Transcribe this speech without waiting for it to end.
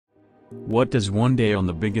What does one day on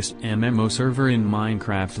the biggest MMO server in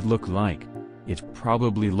Minecraft look like? It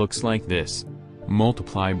probably looks like this.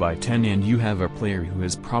 Multiply by 10 and you have a player who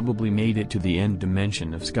has probably made it to the end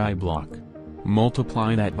dimension of Skyblock.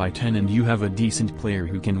 Multiply that by 10 and you have a decent player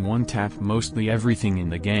who can one-tap mostly everything in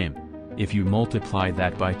the game. If you multiply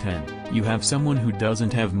that by 10, you have someone who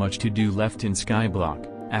doesn't have much to do left in Skyblock,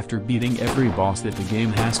 after beating every boss that the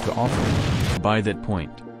game has to offer. By that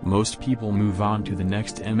point, most people move on to the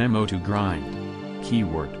next MMO to grind.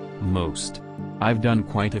 Keyword, most. I've done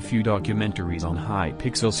quite a few documentaries on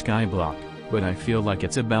Hypixel Skyblock, but I feel like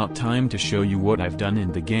it's about time to show you what I've done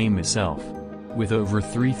in the game itself. With over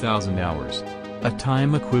 3,000 hours. A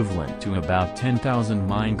time equivalent to about 10,000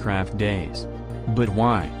 Minecraft days. But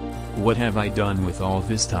why? What have I done with all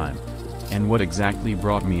this time? And what exactly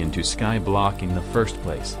brought me into Skyblock in the first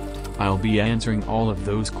place? I'll be answering all of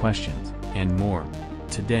those questions, and more.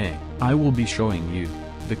 Today, I will be showing you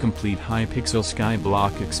the complete Hypixel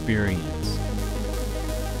Skyblock experience.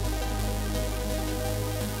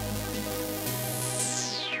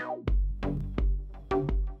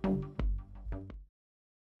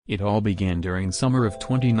 It all began during summer of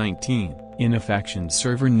 2019, in a faction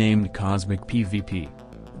server named Cosmic PvP.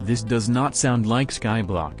 This does not sound like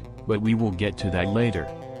Skyblock, but we will get to that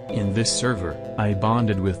later. In this server, I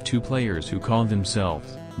bonded with two players who call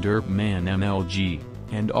themselves DerpManMLG,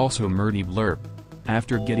 and also MurdyBlurp.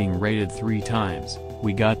 After getting raided 3 times,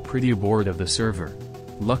 we got pretty bored of the server.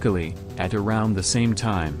 Luckily, at around the same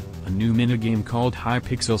time, a new minigame called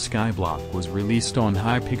Hypixel Skyblock was released on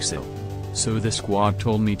Hypixel. So the squad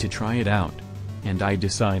told me to try it out. And I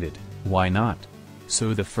decided, why not?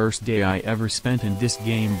 So the first day I ever spent in this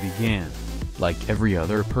game began. Like every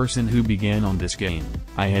other person who began on this game,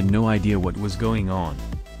 I had no idea what was going on.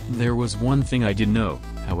 There was one thing I did know,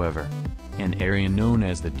 however. An area known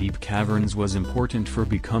as the Deep Caverns was important for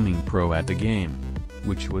becoming pro at the game.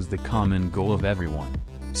 Which was the common goal of everyone.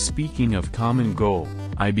 Speaking of common goal,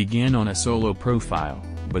 I began on a solo profile.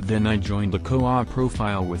 But then I joined a co-op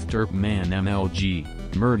profile with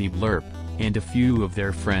DerpManMLG, MurdyBlurp, and a few of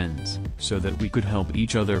their friends, so that we could help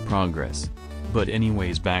each other progress. But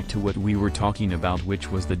anyways, back to what we were talking about, which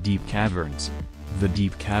was the Deep Caverns. The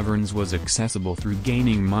Deep Caverns was accessible through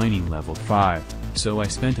gaining mining level 5, so I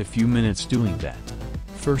spent a few minutes doing that.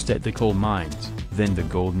 First at the coal mines, then the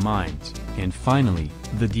gold mines, and finally,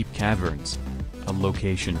 the Deep Caverns. A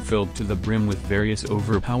location filled to the brim with various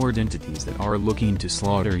overpowered entities that are looking to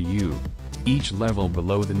slaughter you. Each level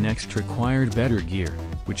below the next required better gear,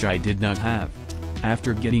 which I did not have.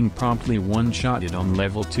 After getting promptly one-shotted on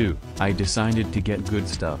level 2, I decided to get good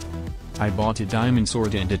stuff. I bought a diamond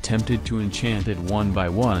sword and attempted to enchant it one by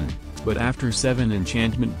one, but after 7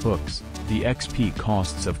 enchantment books, the XP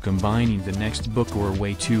costs of combining the next book were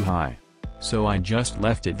way too high. So I just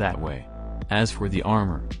left it that way. As for the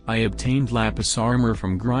armor, I obtained lapis armor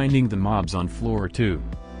from grinding the mobs on floor 2,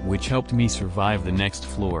 which helped me survive the next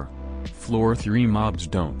floor. Floor 3 mobs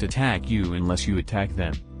don't attack you unless you attack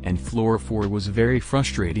them, and floor 4 was very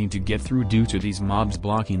frustrating to get through due to these mobs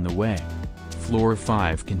blocking the way. Floor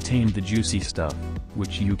 5 contained the juicy stuff,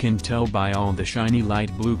 which you can tell by all the shiny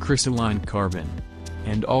light blue crystalline carbon.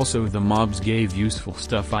 And also the mobs gave useful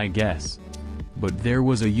stuff, I guess. But there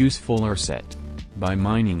was a useful ore set. By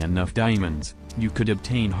mining enough diamonds, you could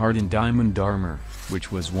obtain hardened diamond armor,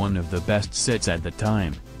 which was one of the best sets at the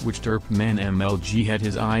time, which DerpManMLG had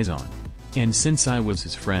his eyes on. And since I was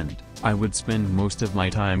his friend, I would spend most of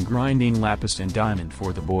my time grinding lapis and diamond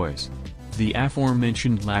for the boys. The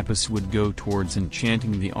aforementioned lapis would go towards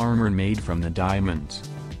enchanting the armor made from the diamonds.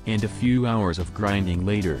 And a few hours of grinding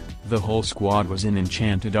later, the whole squad was in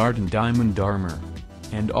enchanted ardent diamond armor.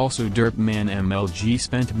 And also DerpManMLG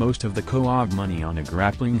spent most of the co-op money on a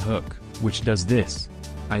grappling hook, which does this.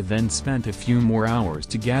 I then spent a few more hours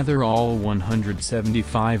to gather all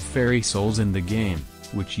 175 fairy souls in the game,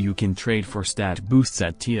 which you can trade for stat boosts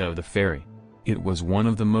at Tio the Fairy. It was one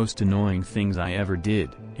of the most annoying things I ever did,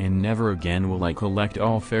 and never again will I collect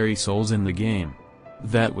all fairy souls in the game.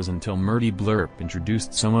 That was until MurdyBlurp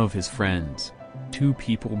introduced some of his friends. 2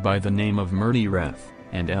 people by the name of MurdyRef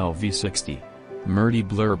and LV60.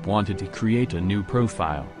 MurdyBlurp wanted to create a new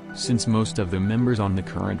profile, since most of the members on the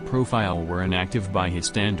current profile were inactive by his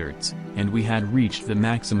standards, and we had reached the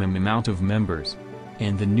maximum amount of members.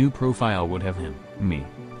 And the new profile would have him, me,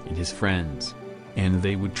 and his friends. And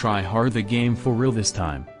they would try hard the game for real this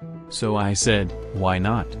time. So I said, why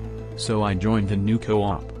not? So I joined the new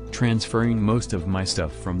co-op, transferring most of my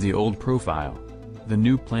stuff from the old profile. The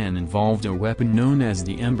new plan involved a weapon known as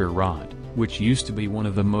the Ember Rod, which used to be one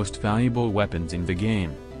of the most valuable weapons in the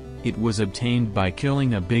game. It was obtained by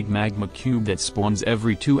killing a big magma cube that spawns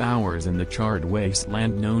every 2 hours in the charred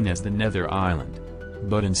wasteland known as the Nether Island.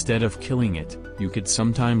 But instead of killing it, you could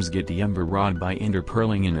sometimes get the Ember Rod by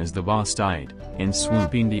interpearling in as the boss died, and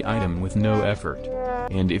swooping the item with no effort.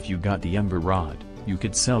 And if you got the Ember Rod, you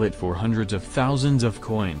could sell it for hundreds of thousands of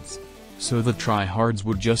coins. So the tryhards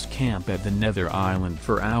would just camp at the Nether Island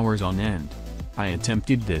for hours on end. I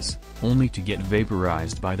attempted this, only to get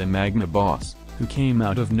vaporized by the magma boss, who came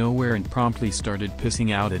out of nowhere and promptly started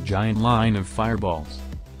pissing out a giant line of fireballs.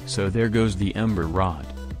 So there goes the Ember Rod.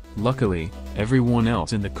 Luckily, everyone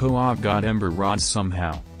else in the co-op got Ember Rods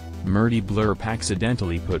somehow. Murdy Blurp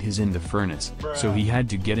accidentally put his in the furnace, so he had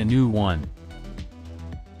to get a new one.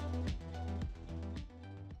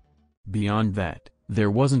 Beyond that,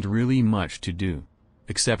 there wasn't really much to do,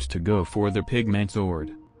 except to go for the pigment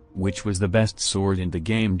sword, which was the best sword in the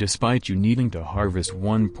game despite you needing to harvest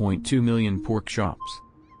 1.2 million pork chops.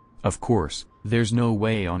 Of course, there's no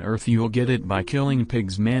way on earth you'll get it by killing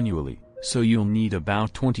pigs manually, so you'll need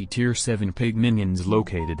about 20 tier 7 pig minions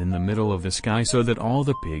located in the middle of the sky so that all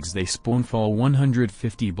the pigs they spawn fall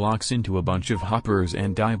 150 blocks into a bunch of hoppers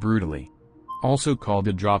and die brutally. Also called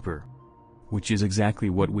a dropper. Which is exactly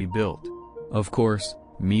what we built. Of course,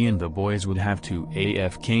 me and the boys would have to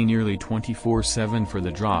AFK nearly 24/7 for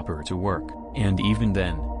the dropper to work, and even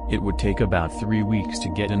then, it would take about 3 weeks to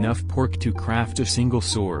get enough pork to craft a single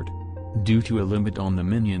sword. Due to a limit on the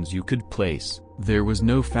minions you could place, there was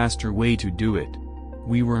no faster way to do it.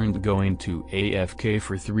 We weren't going to AFK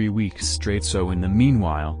for 3 weeks straight, so in the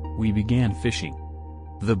meanwhile, we began fishing.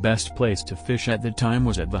 The best place to fish at the time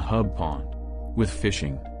was at the hub pond. With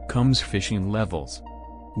fishing, comes fishing levels.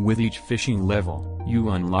 With each fishing level, you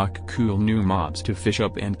unlock cool new mobs to fish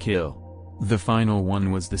up and kill. The final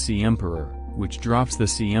one was the Sea Emperor, which drops the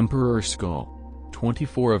Sea Emperor skull.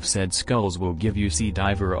 24 of said skulls will give you Sea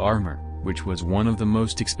Diver armor, which was one of the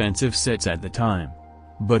most expensive sets at the time.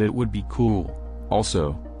 But it would be cool.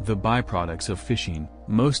 Also, the byproducts of fishing,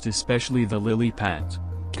 most especially the lily pads,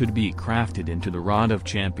 could be crafted into the Rod of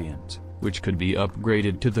Champions, which could be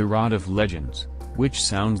upgraded to the Rod of Legends, which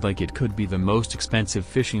sounds like it could be the most expensive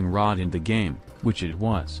fishing rod in the game, which it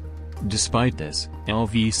was. Despite this,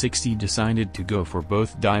 LV60 decided to go for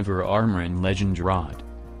both Diver armor and Legend rod,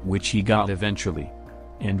 which he got eventually.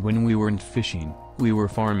 And when we weren't fishing, we were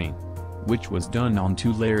farming, which was done on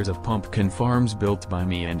 2 layers of pumpkin farms built by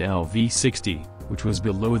me and LV60, which was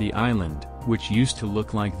below the island, which used to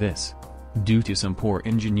look like this. Due to some poor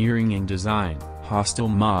engineering and design, hostile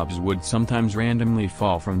mobs would sometimes randomly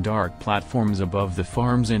fall from dark platforms above the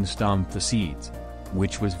farms and stomp the seeds,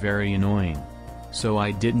 which was very annoying. So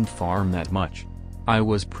I didn't farm that much. I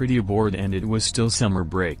was pretty bored and it was still summer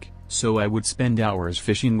break, so I would spend hours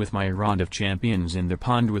fishing with my Rod of Champions in the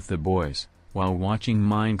pond with the boys, while watching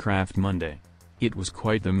Minecraft Monday. It was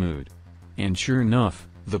quite the mood. And sure enough,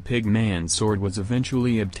 the Pigman sword was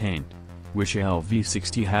eventually obtained, which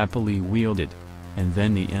LV60 happily wielded, and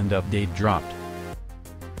then the end update dropped.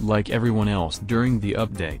 Like everyone else during the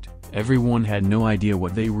update, everyone had no idea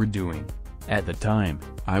what they were doing. At the time,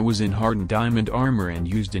 I was in hardened diamond armor and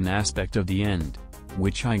used an aspect of the end,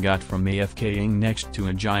 which I got from AFKing next to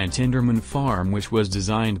a giant Enderman farm which was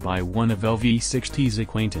designed by one of LV60's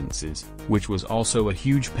acquaintances, which was also a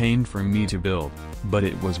huge pain for me to build, but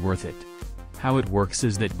it was worth it. How it works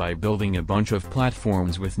is that by building a bunch of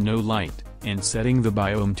platforms with no light, and setting the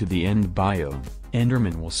biome to the end biome,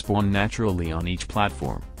 Enderman will spawn naturally on each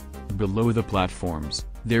platform. Below the platforms,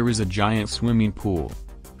 there is a giant swimming pool.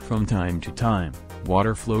 From time to time,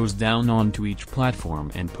 water flows down onto each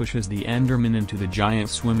platform and pushes the Enderman into the giant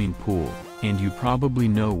swimming pool, and you probably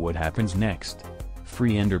know what happens next.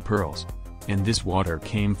 Free Ender Pearls. And this water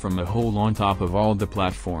came from a hole on top of all the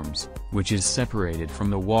platforms, which is separated from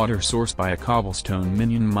the water source by a cobblestone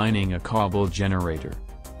minion mining a cobble generator.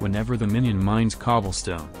 Whenever the minion mines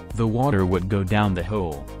cobblestone, the water would go down the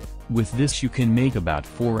hole. With this you can make about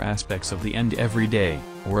 4 aspects of the end every day,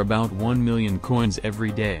 or about 1 million coins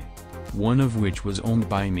every day. One of which was owned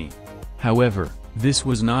by me. However, this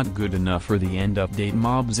was not good enough for the end update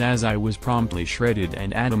mobs as I was promptly shredded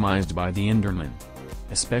and atomized by the Enderman.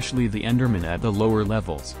 Especially the Endermen at the lower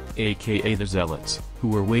levels, aka the Zealots, who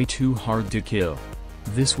were way too hard to kill.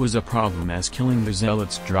 This was a problem as killing the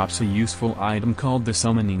Zealots drops a useful item called the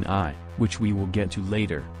Summoning Eye, which we will get to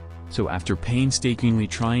later. So after painstakingly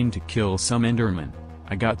trying to kill some Endermen,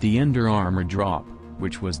 I got the Ender Armor drop,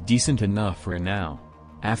 which was decent enough for now.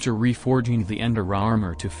 After reforging the Ender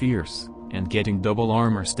Armor to Fierce, and getting double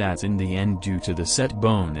armor stats in the end due to the set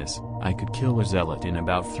bonus, I could kill a Zealot in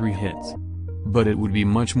about 3 hits. But it would be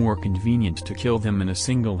much more convenient to kill them in a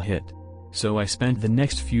single hit. So I spent the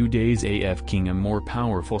next few days AFKing a more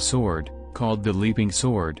powerful sword, called the Leaping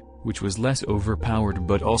Sword, which was less overpowered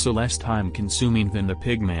but also less time-consuming than the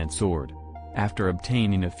Pigman sword. After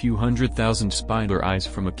obtaining a few 100,000 spider eyes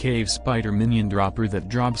from a cave spider minion dropper that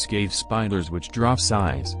drops cave spiders which drop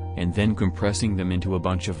size, and then compressing them into a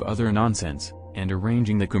bunch of other nonsense, and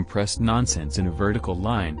arranging the compressed nonsense in a vertical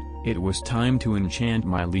line, it was time to enchant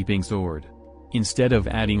my Leaping Sword. Instead of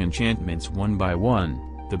adding enchantments one by one,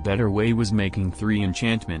 the better way was making 3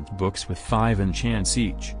 enchantment books with 5 enchants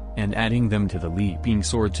each, and adding them to the Leaping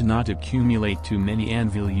Sword to not accumulate too many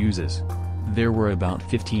anvil uses. There were about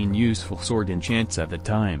 15 useful sword enchants at the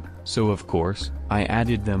time, so of course, I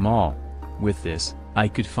added them all. With this, I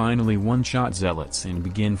could finally one-shot zealots and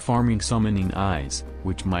begin farming summoning eyes,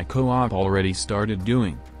 which my co-op already started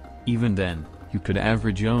doing. Even then, you could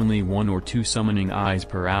average only 1 or 2 summoning eyes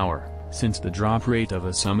per hour, since the drop rate of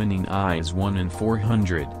a summoning eye is 1 in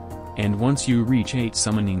 400. And once you reach 8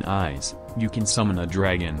 summoning eyes, you can summon a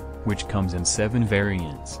dragon, which comes in 7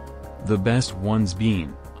 variants. The best ones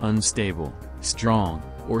being unstable, strong,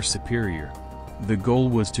 or superior. The goal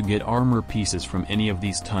was to get armor pieces from any of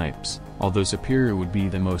these types, although superior would be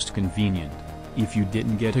the most convenient. If you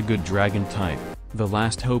didn't get a good dragon type, the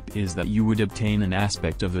last hope is that you would obtain an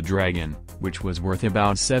aspect of the dragon, which was worth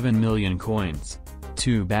about 7 million coins.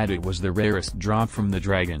 Too bad it was the rarest drop from the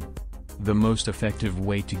dragon. The most effective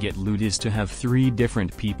way to get loot is to have 3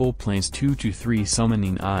 different people place 2 to 3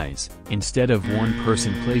 summoning eyes, instead of one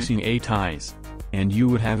person placing 8 eyes. And you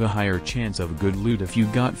would have a higher chance of good loot if you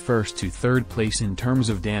got 1st to 3rd place in terms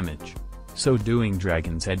of damage. So doing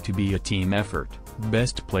dragons had to be a team effort,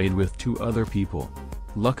 best played with 2 other people.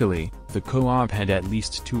 Luckily, the co-op had at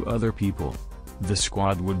least 2 other people. The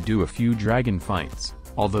squad would do a few dragon fights,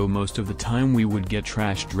 although most of the time we would get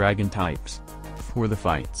trash dragon types. For the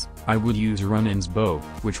fights, I would use Runin's bow,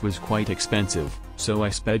 which was quite expensive, so I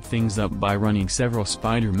sped things up by running several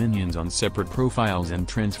spider minions on separate profiles and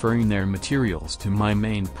transferring their materials to my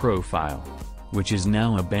main profile, which is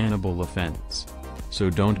now a bannable offense. So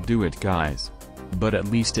don't do it, guys. But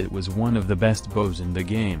at least it was one of the best bows in the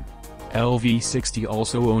game. LV60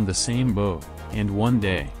 also owned the same bow, and one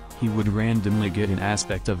day, he would randomly get an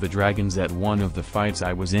aspect of the dragons at one of the fights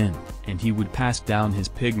I was in, and he would pass down his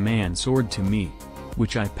Pigman sword to me,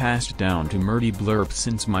 which I passed down to Murdy Blurp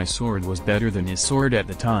since my sword was better than his sword at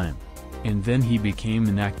the time. And then he became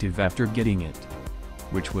inactive after getting it,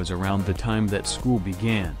 which was around the time that school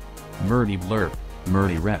began. Murdy Blurp,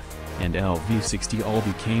 Murdy Ref, and LV60 all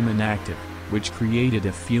became inactive, which created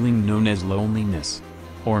a feeling known as loneliness.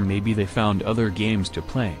 Or maybe they found other games to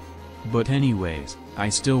play. But anyways, I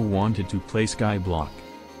still wanted to play Skyblock,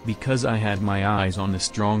 because I had my eyes on the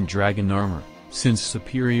strong dragon armor, since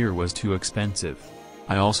superior was too expensive.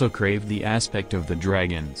 I also craved the aspect of the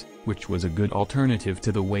dragons, which was a good alternative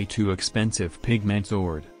to the way too expensive Pigman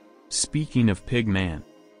sword. Speaking of Pigman,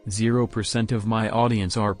 0% of my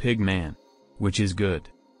audience are Pigman, which is good.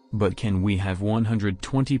 But can we have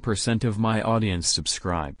 120% of my audience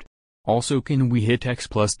subscribed? Also, can we hit X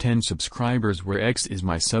plus 10 subscribers where X is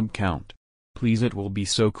my sub count? Please, it will be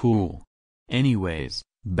so cool. Anyways,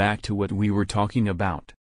 back to what we were talking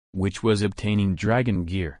about, which was obtaining dragon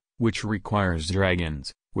gear, which requires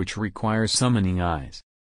dragons, which requires summoning eyes.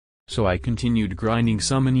 So I continued grinding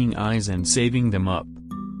summoning eyes and saving them up.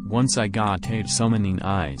 Once I got 8 summoning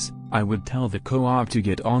eyes, I would tell the co-op to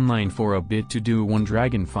get online for a bit to do one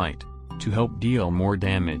dragon fight. To help deal more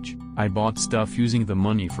damage, I bought stuff using the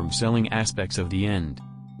money from selling aspects of the end,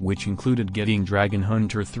 which included getting Dragon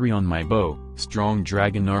Hunter 3 on my bow, strong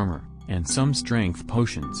dragon armor, and some strength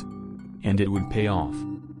potions. And it would pay off.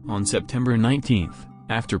 On September 19th,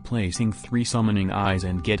 after placing 3 summoning eyes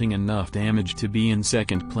and getting enough damage to be in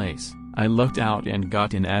 2nd place, I lucked out and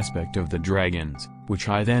got an aspect of the dragons, which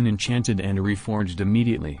I then enchanted and reforged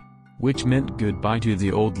immediately, which meant goodbye to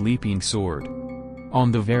the old leaping sword. On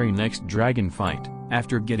the very next dragon fight,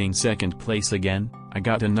 after getting 2nd place again, I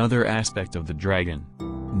got another aspect of the dragon.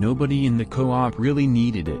 Nobody in the co-op really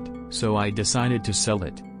needed it, so I decided to sell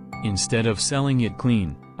it. Instead of selling it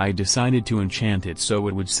clean, I decided to enchant it so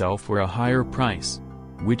it would sell for a higher price,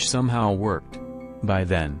 which somehow worked. By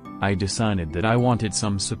then, I decided that I wanted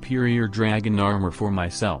some superior dragon armor for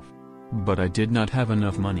myself. But I did not have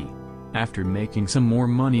enough money. After making some more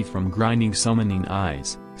money from grinding summoning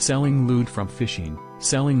eyes, selling loot from fishing,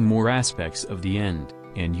 selling more aspects of the end,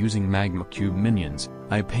 and using magma cube minions,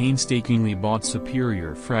 I painstakingly bought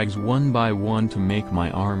superior frags one by one to make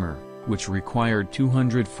my armor, which required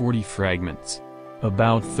 240 fragments.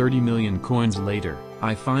 About 30 million coins later,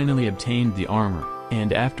 I finally obtained the armor,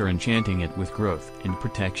 and after enchanting it with growth and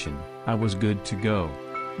protection, I was good to go.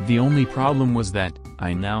 The only problem was that,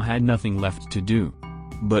 I now had nothing left to do.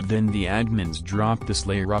 But then the admins dropped the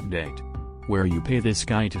Slayer update, where you pay this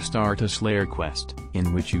guy to start a Slayer quest,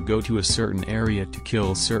 in which you go to a certain area to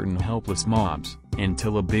kill certain helpless mobs,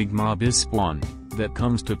 until a big mob is spawned, that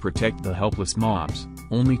comes to protect the helpless mobs,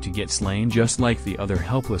 only to get slain just like the other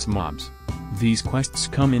helpless mobs. These quests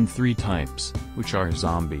come in 3 types, which are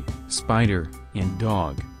zombie, spider, and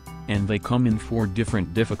dog. And they come in 4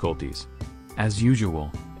 different difficulties. As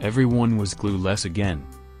usual, everyone was clueless again.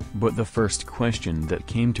 But the first question that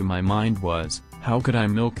came to my mind was, how could I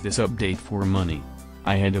milk this update for money?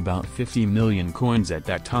 I had about 50 million coins at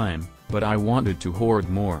that time, but I wanted to hoard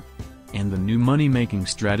more. And the new money-making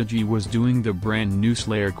strategy was doing the brand new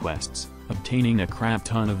Slayer quests, obtaining a crap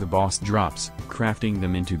ton of the boss drops, crafting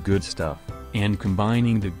them into good stuff, and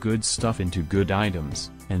combining the good stuff into good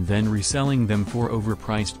items, and then reselling them for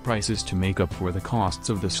overpriced prices to make up for the costs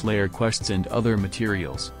of the Slayer quests and other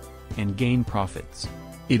materials, and gain profits.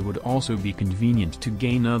 It would also be convenient to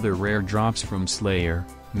gain other rare drops from Slayer,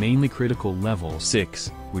 mainly critical level 6,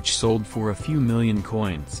 which sold for a few million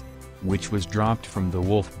coins, which was dropped from the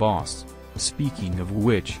wolf boss. Speaking of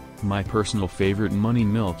which, my personal favorite money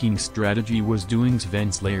milking strategy was doing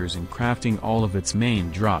Sven Slayers and crafting all of its main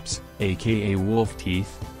drops, aka wolf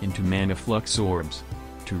teeth, into mana flux orbs,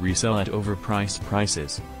 to resell at overpriced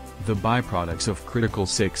prices. The byproducts of Critical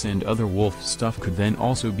 6 and other wolf stuff could then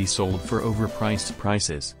also be sold for overpriced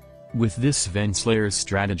prices. With this Sven Slayers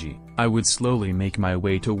strategy, I would slowly make my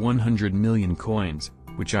way to 100 million coins,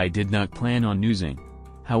 which I did not plan on using.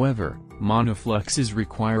 However, mana fluxes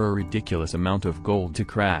require a ridiculous amount of gold to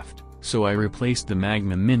craft, so I replaced the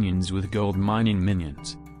magma minions with gold mining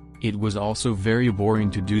minions. It was also very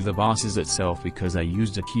boring to do the bosses itself because I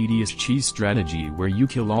used a tedious cheese strategy where you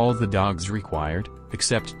kill all the dogs required,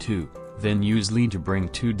 except 2, then use lead to bring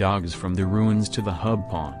 2 dogs from the ruins to the hub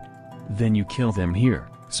pond. Then you kill them here,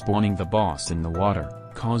 spawning the boss in the water,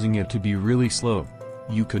 causing it to be really slow.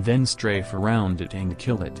 You could then strafe around it and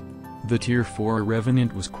kill it. The tier 4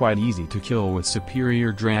 Revenant was quite easy to kill with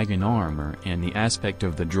superior dragon armor and the aspect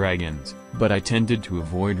of the dragons, but I tended to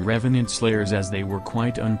avoid Revenant Slayers as they were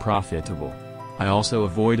quite unprofitable. I also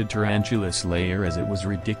avoided Tarantula Slayer as it was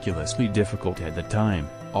ridiculously difficult at the time,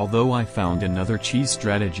 although I found another cheese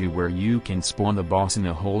strategy where you can spawn the boss in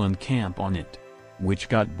a hole and camp on it, which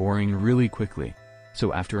got boring really quickly.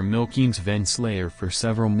 So after milking Sven Slayer for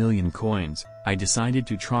several million coins, I decided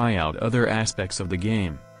to try out other aspects of the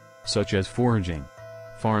game, such as foraging,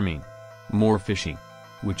 farming, more fishing,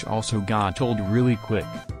 which also got old really quick,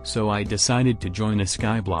 so I decided to join a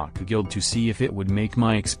Skyblock guild to see if it would make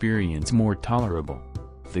my experience more tolerable.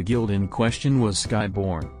 The guild in question was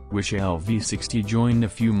Skyborn, which LV60 joined a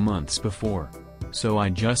few months before. So I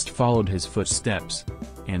just followed his footsteps.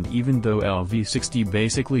 And even though LV60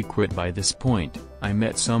 basically quit by this point, I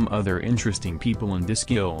met some other interesting people in this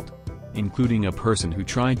guild, including a person who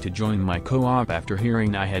tried to join my co-op after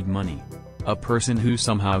hearing I had money. A person who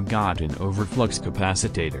somehow got an overflux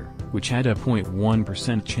capacitator, which had a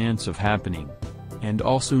 0.1% chance of happening. And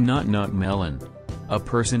also not Nutmelon. A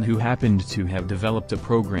person who happened to have developed a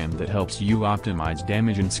program that helps you optimize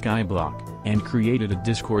damage in Skyblock, and created a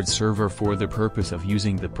Discord server for the purpose of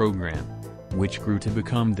using the program, which grew to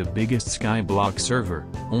become the biggest Skyblock server,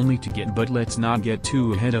 only to get but let's not get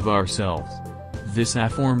too ahead of ourselves. This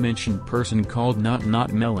aforementioned person called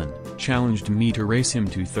Nutmelon challenged me to race him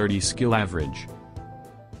to 30 skill average.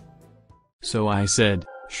 So I said,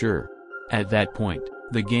 sure. At that point,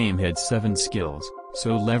 the game had 7 skills,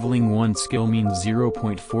 so leveling 1 skill means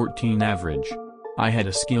 0.14 average. I had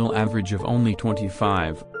a skill average of only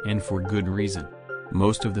 25, and for good reason.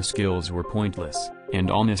 Most of the skills were pointless,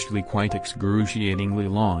 and honestly quite excruciatingly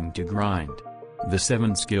long to grind. The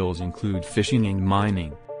 7 skills include fishing and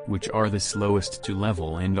mining, which are the slowest to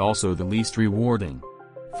level and also the least rewarding.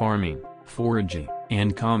 Farming, foraging,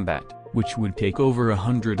 and combat, which would take over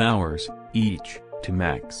 100 hours, each, to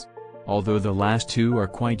max. Although the last 2 are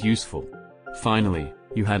quite useful. Finally,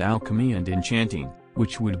 you had alchemy and enchanting,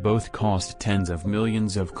 which would both cost tens of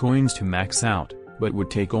millions of coins to max out, but would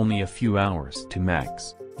take only a few hours to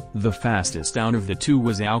max. The fastest out of the 2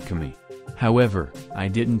 was alchemy. However, I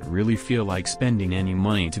didn't really feel like spending any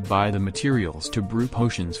money to buy the materials to brew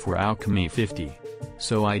potions for Alchemy 50.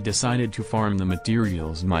 So I decided to farm the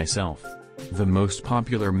materials myself. The most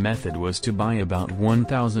popular method was to buy about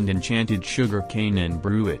 1000 enchanted sugarcane and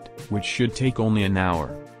brew it, which should take only an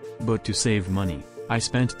hour. But to save money, I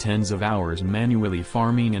spent tens of hours manually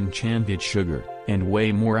farming enchanted sugar, and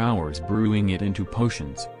way more hours brewing it into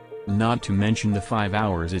potions. Not to mention the 5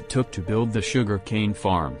 hours it took to build the sugarcane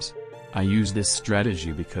farms. I used this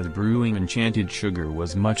strategy because brewing enchanted sugar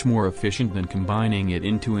was much more efficient than combining it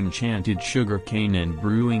into enchanted sugar cane and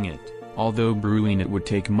brewing it, although brewing it would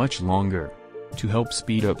take much longer. To help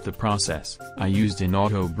speed up the process, I used an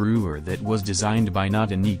auto brewer that was designed by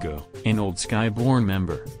Not an Eco, an old Skyborn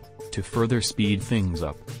member. To further speed things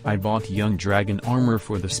up, I bought Young Dragon armor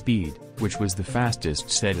for the speed, which was the fastest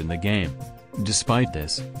set in the game. Despite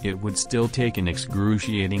this, it would still take an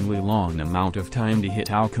excruciatingly long amount of time to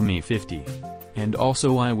hit Alchemy 50. And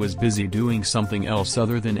also I was busy doing something else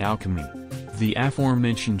other than alchemy. The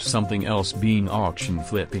aforementioned something else being auction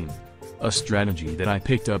flipping. A strategy that I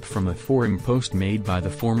picked up from a forum post made by the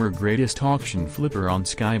former greatest auction flipper on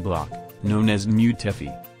Skyblock, known as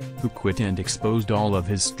Mutefi, who quit and exposed all of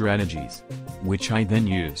his strategies, which I then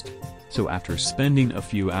used. So after spending a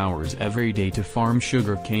few hours every day to farm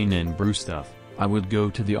sugarcane and brew stuff, I would go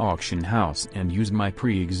to the auction house and use my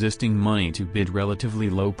pre-existing money to bid relatively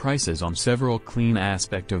low prices on several clean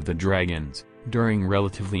aspect of the dragons, during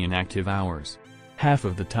relatively inactive hours. Half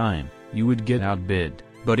of the time, you would get outbid,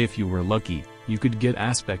 but if you were lucky, you could get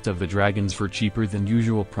aspect of the dragons for cheaper than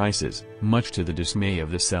usual prices, much to the dismay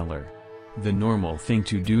of the seller. The normal thing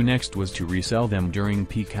to do next was to resell them during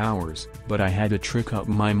peak hours, but I had a trick up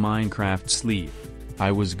my Minecraft sleeve.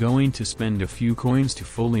 I was going to spend a few coins to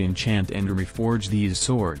fully enchant and reforge these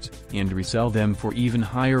swords, and resell them for even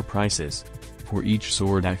higher prices. For each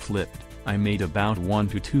sword I flipped, I made about 1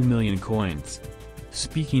 to 2 million coins.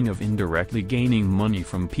 Speaking of indirectly gaining money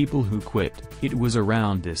from people who quit, it was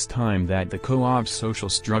around this time that the co-op social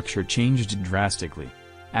structure changed drastically.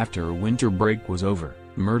 After winter break was over,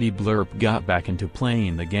 Murdy Blurp got back into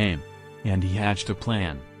playing the game. And he hatched a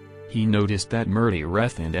plan. He noticed that Murdy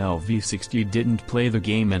Reth and LV60 didn't play the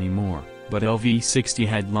game anymore, but LV60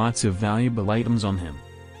 had lots of valuable items on him.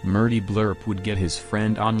 Murdy Blurp would get his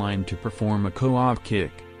friend online to perform a co-op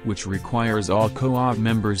kick, which requires all co-op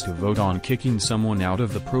members to vote on kicking someone out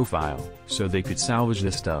of the profile, so they could salvage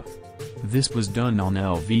the stuff. This was done on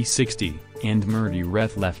LV60, and Murdy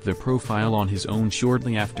Reth left the profile on his own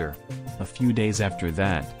shortly after. A few days after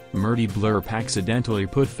that, Murdy Blurp accidentally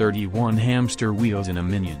put 31 hamster wheels in a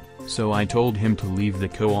minion, so I told him to leave the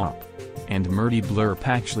co-op. And Murdy Blurp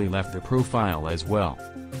actually left the profile as well.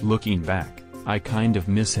 Looking back, I kind of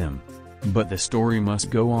miss him. But the story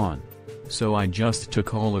must go on. So I just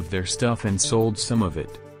took all of their stuff and sold some of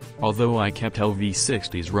it. Although I kept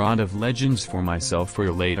LV60's Rod of Legends for myself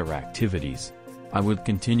for later activities. I would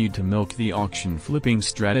continue to milk the auction flipping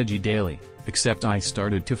strategy daily, except I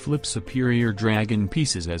started to flip superior dragon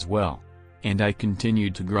pieces as well. And I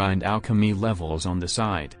continued to grind alchemy levels on the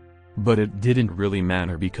side. But it didn't really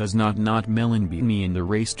matter because Not Melon beat me in the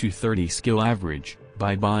race to 30 skill average,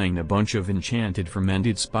 by buying a bunch of enchanted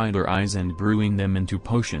fermented spider eyes and brewing them into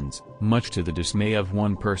potions, much to the dismay of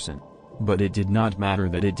one person. But it did not matter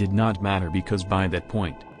because by that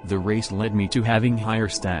point, the race led me to having higher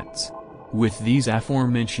stats. With these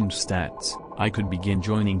aforementioned stats, I could begin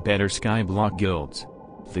joining better Skyblock guilds.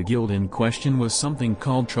 The guild in question was something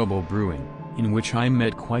called Trouble Brewing, in which I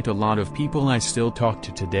met quite a lot of people I still talk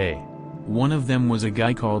to today. One of them was a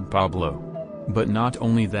guy called Pablo. But not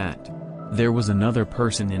only that. There was another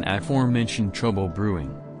person in aforementioned Trouble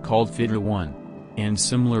Brewing, called Fiddle1, and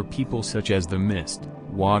similar people such as The Mist,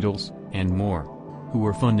 Waddles, and more, who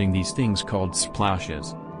were funding these things called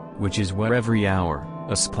splashes, which is where every hour,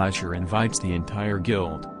 a splasher invites the entire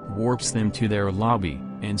guild, warps them to their lobby,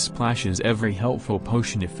 and splashes every helpful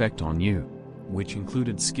potion effect on you, which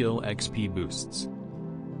included skill XP boosts.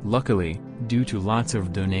 Luckily, due to lots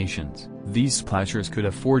of donations, these splashers could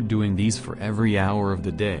afford doing these for every hour of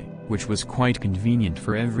the day, which was quite convenient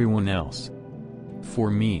for everyone else. For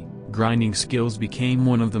me, grinding skills became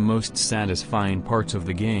one of the most satisfying parts of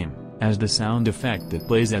the game, as the sound effect that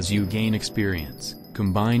plays as you gain experience,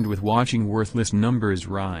 combined with watching worthless numbers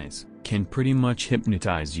rise, can pretty much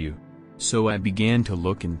hypnotize you. So I began to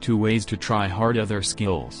look into ways to try hard other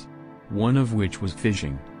skills. One of which was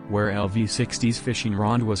fishing, where LV60's fishing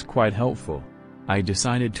rod was quite helpful. I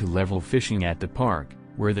decided to level fishing at the park,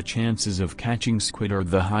 where the chances of catching squid are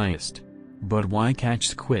the highest. But why catch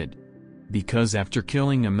squid? Because after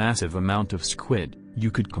killing a massive amount of squid,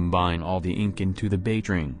 you could combine all the ink into the bait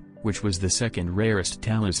ring, which was the second rarest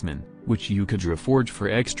talisman, which you could reforge for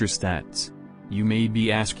extra stats. You may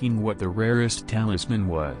be asking what the rarest talisman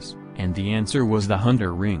was, and the answer was the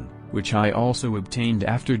Hunter Ring, which I also obtained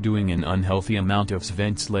after doing an unhealthy amount of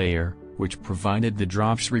Sven Slayer, which provided the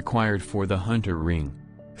drops required for the Hunter Ring.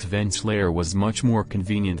 Sven Slayer was much more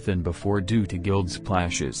convenient than before due to guild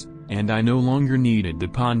splashes, and I no longer needed the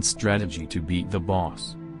pond strategy to beat the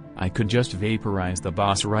boss. I could just vaporize the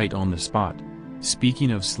boss right on the spot. Speaking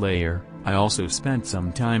of Slayer, I also spent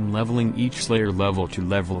some time leveling each Slayer level to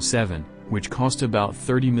level 7, which cost about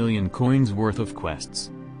 30 million coins worth of quests.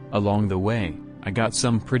 Along the way, I got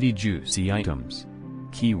some pretty juicy items.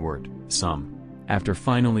 Keyword, some. After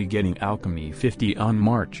finally getting Alchemy 50 on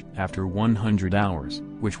March after 100 hours,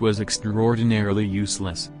 which was extraordinarily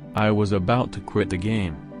useless, I was about to quit the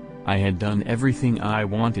game. I had done everything I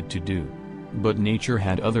wanted to do. But nature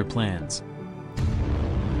had other plans.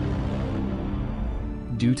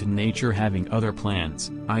 Due to nature having other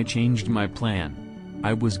plans, I changed my plan.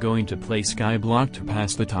 I was going to play Skyblock to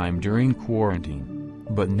pass the time during quarantine.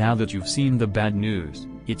 But now that you've seen the bad news,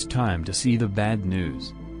 it's time to see the bad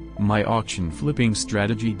news. My auction flipping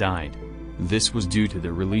strategy died. This was due to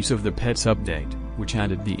the release of the Pets update, which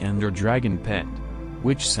added the Ender Dragon pet.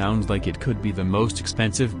 Which sounds like it could be the most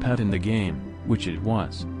expensive pet in the game, which it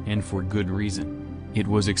was, and for good reason. It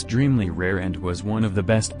was extremely rare and was one of the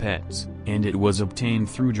best pets, and it was obtained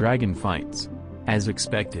through dragon fights. As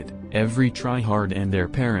expected, every tryhard and their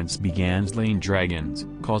parents began slaying dragons,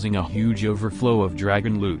 causing a huge overflow of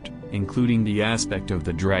dragon loot, including the aspect of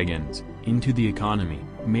the dragons, into the economy,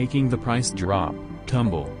 making the price drop,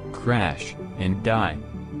 tumble, crash, and die.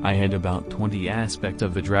 I had about 20 aspects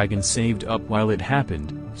of the dragon saved up while it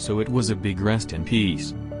happened, so it was a big rest in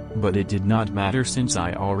peace. But it did not matter since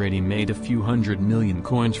I already made a few 100 million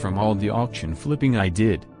coins from all the auction flipping I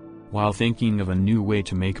did. While thinking of a new way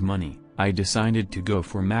to make money, I decided to go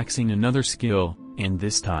for maxing another skill, and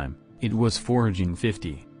this time, it was foraging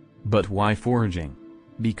 50. But why foraging?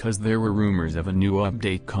 Because there were rumors of a new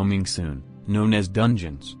update coming soon, known as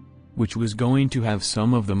Dungeons, which was going to have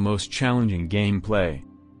some of the most challenging gameplay,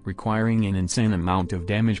 requiring an insane amount of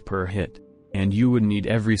damage per hit, and you would need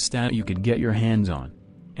every stat you could get your hands on.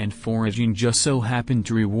 And foraging just so happened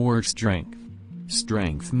to reward strength.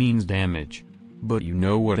 Strength means damage. But you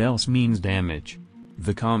know what else means damage?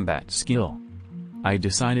 The combat skill. I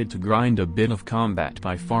decided to grind a bit of combat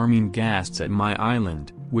by farming ghasts at my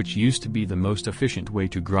island, which used to be the most efficient way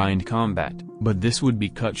to grind combat, but this would be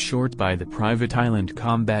cut short by the private island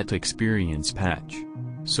combat experience patch.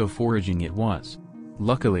 So foraging it was.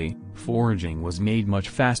 Luckily, foraging was made much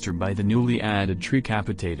faster by the newly added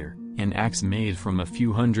Tricapitator, an axe made from a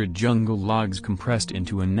few hundred jungle logs compressed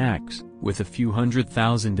into an axe, with a few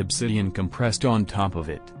 100,000 obsidian compressed on top of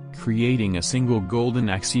it, creating a single golden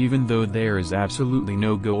axe even though there is absolutely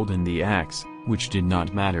no gold in the axe, which did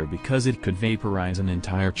not matter because it could vaporize an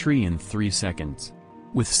entire tree in 3 seconds.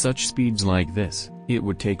 With such speeds like this, it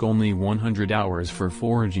would take only 100 hours for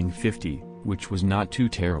foraging 50, which was not too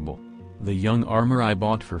terrible. The young armor I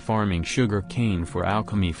bought for farming sugar cane for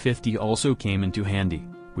Alchemy 50 also came into handy,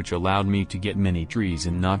 which allowed me to get many trees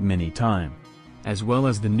in not many time. As well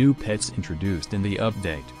as the new pets introduced in the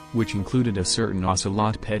update, which included a certain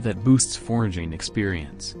ocelot pet that boosts foraging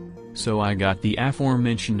experience. So I got the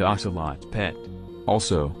aforementioned ocelot pet.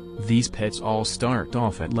 Also, these pets all start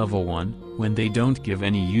off at level 1, when they don't give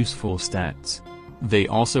any useful stats. They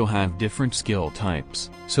also have different skill types,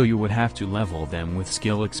 so you would have to level them with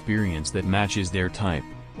skill experience that matches their type,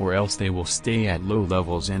 or else they will stay at low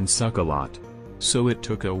levels and suck a lot. So it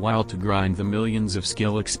took a while to grind the millions of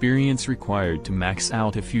skill experience required to max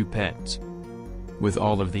out a few pets. With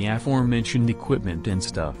all of the aforementioned equipment and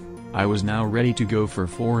stuff, I was now ready to go for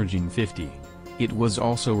foraging 50. It was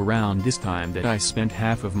also around this time that I spent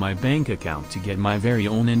half of my bank account to get my very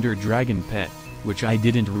own Ender Dragon pet, which I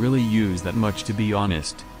didn't really use that much to be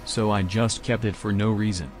honest, so I just kept it for no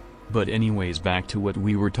reason. But anyways, back to what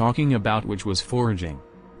we were talking about, which was foraging.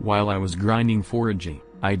 While I was grinding foraging,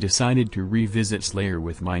 I decided to revisit Slayer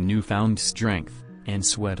with my newfound strength, and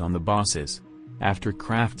sweat on the bosses. After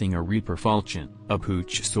crafting a Reaper Falchion, a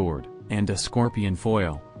Pooch Sword, and a Scorpion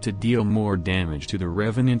Foil, to deal more damage to the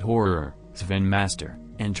Revenant Horror, Sven Master,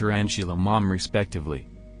 and Tarantula Mom respectively,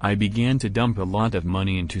 I began to dump a lot of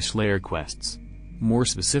money into Slayer quests. More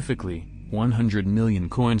specifically, 100 million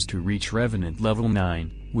coins to reach Revenant level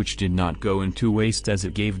 9, which did not go into waste as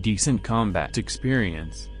it gave decent combat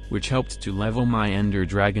experience, which helped to level my Ender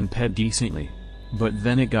Dragon pet decently. But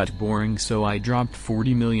then it got boring, so I dropped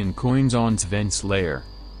 40 million coins on Sven Slayer,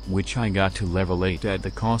 which I got to level 8 at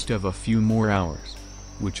the cost of a few more hours,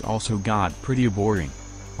 which also got pretty boring.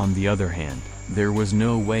 On the other hand, there was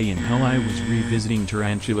no way in hell I was revisiting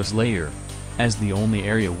Tarantula Slayer, as the only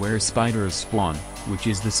area where spiders spawn, which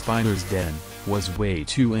is the spider's den, was way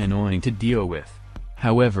too annoying to deal with.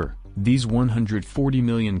 However, these 140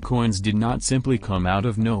 million coins did not simply come out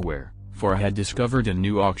of nowhere, for I had discovered a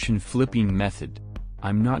new auction flipping method.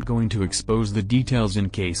 I'm not going to expose the details in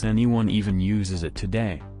case anyone even uses it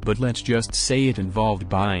today, but let's just say it involved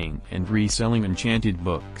buying and reselling enchanted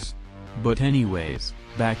books. But anyways,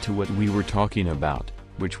 back to what we were talking about,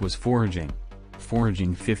 which was foraging.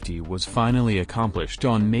 Foraging 50 was finally accomplished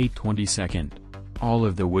on May 22nd. All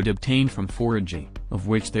of the wood obtained from foraging, of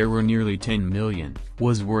which there were nearly 10 million,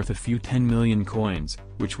 was worth a few 10 million coins,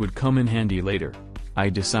 which would come in handy later. I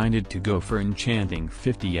decided to go for enchanting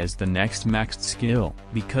 50 as the next maxed skill,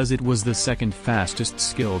 because it was the second fastest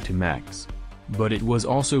skill to max. But it was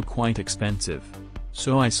also quite expensive.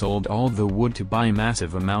 So I sold all the wood to buy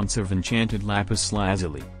massive amounts of enchanted lapis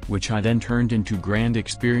lazuli, which I then turned into grand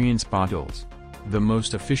experience bottles. The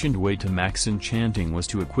most efficient way to max enchanting was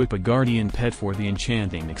to equip a guardian pet for the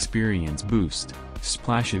enchanting experience boost,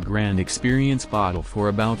 splash a grand experience bottle for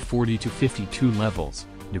about 40 to 52 levels,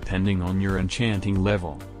 depending on your enchanting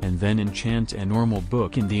level, and then enchant a normal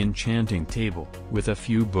book in the enchanting table, with a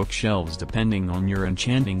few bookshelves depending on your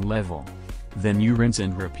enchanting level. Then you rinse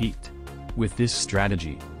and repeat. With this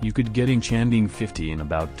strategy, you could get enchanting 50 in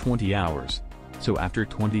about 20 hours. So after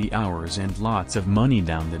 20 hours and lots of money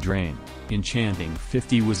down the drain, enchanting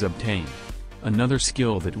 50 was obtained. Another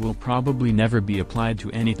skill that will probably never be applied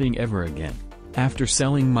to anything ever again. After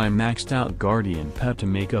selling my maxed out guardian pet to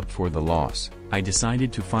make up for the loss, I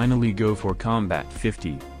decided to finally go for combat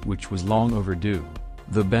 50, which was long overdue.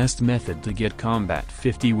 The best method to get combat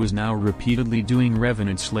 50 was now repeatedly doing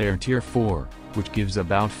Revenant Slayer tier 4, which gives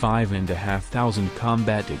about 5,500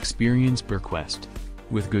 combat experience per quest.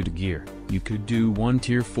 With good gear, you could do one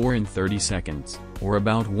tier 4 in 30 seconds, or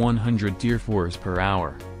about 100 tier 4s per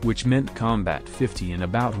hour, which meant combat 50 in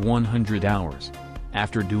about 100 hours.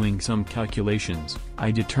 After doing some calculations,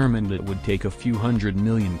 I determined it would take a few 100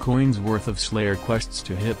 million coins worth of Slayer quests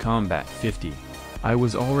to hit combat 50. I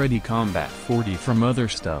was already combat 40 from other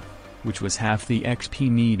stuff, which was half the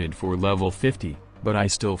XP needed for level 50, but I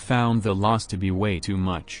still found the loss to be way too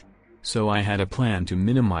much. So I had a plan to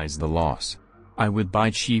minimize the loss. I would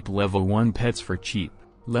buy cheap level 1 pets for cheap,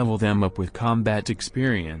 level them up with combat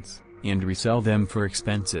experience, and resell them for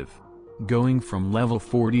expensive. Going from level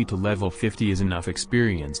 40 to level 50 is enough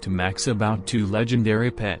experience to max about 2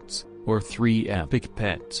 legendary pets, or 3 epic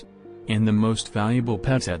pets. And the most valuable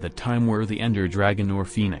pets at the time were the Ender Dragon or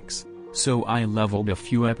Phoenix, so I leveled a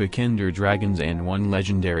few epic Ender Dragons and 1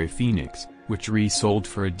 legendary Phoenix, which resold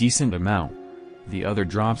for a decent amount. The other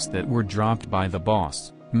drops that were dropped by the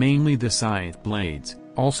boss, mainly the Scythe Blades,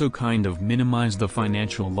 also kind of minimized the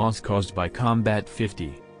financial loss caused by combat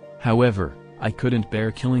 50. However, I couldn't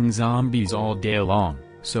bear killing zombies all day long,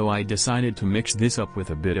 so I decided to mix this up with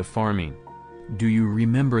a bit of farming. Do you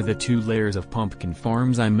remember the 2 layers of pumpkin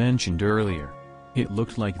farms I mentioned earlier? It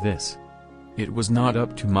looked like this. It was not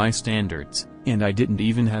up to my standards, and I didn't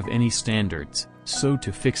even have any standards, so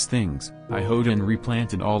to fix things, I hoed and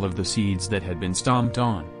replanted all of the seeds that had been stomped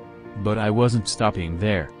on. But I wasn't stopping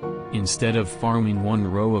there. Instead of farming 1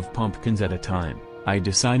 row of pumpkins at a time, I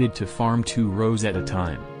decided to farm 2 rows at a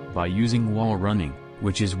time, by using wall running,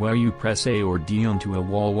 which is where you press A or D onto a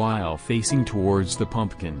wall while facing towards the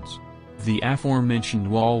pumpkins. The aforementioned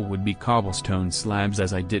wall would be cobblestone slabs,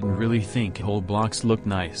 as I didn't really think whole blocks looked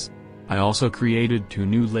nice. I also created 2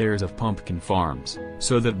 new layers of pumpkin farms,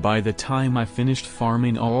 so that by the time I finished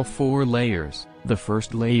farming all 4 layers, the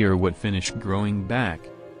first layer would finish growing back.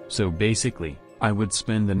 So basically, I would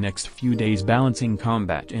spend the next few days balancing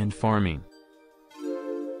combat and farming.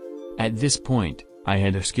 At this point, I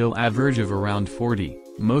had a skill average of around 40,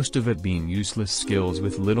 most of it being useless skills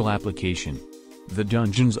with little application. The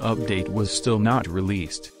Dungeons update was still not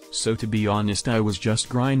released, so to be honest I was just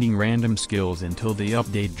grinding random skills until the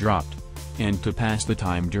update dropped, and to pass the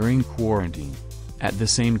time during quarantine. At the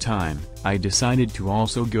same time, I decided to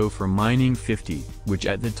also go for mining 50, which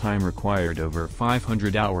at the time required over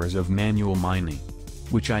 500 hours of manual mining,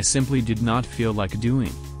 which I simply did not feel like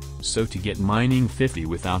doing. So to get mining 50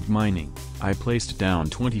 without mining, I placed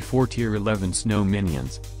down 24 tier 11 snow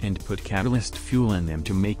minions, and put catalyst fuel in them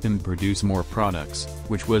to make them produce more products,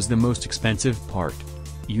 which was the most expensive part.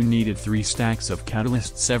 You needed 3 stacks of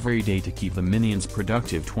catalysts every day to keep the minions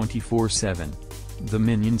productive 24/7. The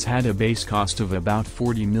minions had a base cost of about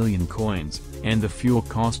 40 million coins, and the fuel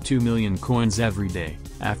cost 2 million coins every day,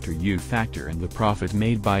 after you factor in the profit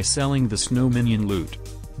made by selling the snow minion loot.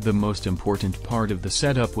 The most important part of the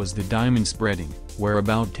setup was the diamond spreading, where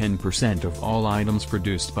about 10% of all items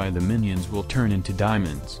produced by the minions will turn into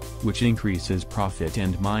diamonds, which increases profit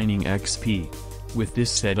and mining XP. With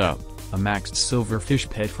this setup, a maxed silverfish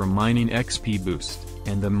pet for mining XP boost,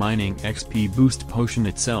 and the mining XP boost potion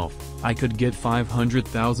itself, I could get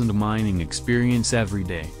 500,000 mining experience every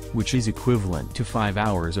day, which is equivalent to 5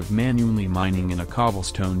 hours of manually mining in a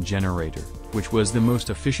cobblestone generator, which was the most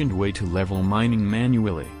efficient way to level mining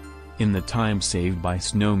manually. In the time saved by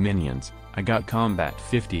snow minions, I got combat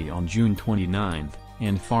 50 on June 29th,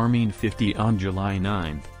 and farming 50 on July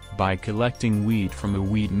 9th, by collecting wheat from a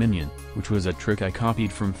wheat minion, which was a trick I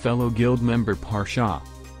copied from fellow guild member Parsha.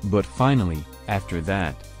 But finally, after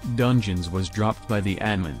that, Dungeons was dropped by the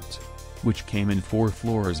admins, which came in 4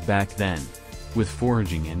 floors back then. With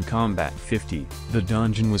foraging and combat 50, the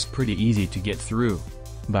dungeon was pretty easy to get through.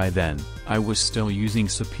 By then, I was still using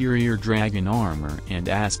superior dragon armor and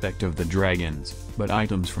aspect of the dragons, but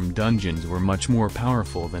items from dungeons were much more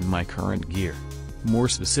powerful than my current gear. More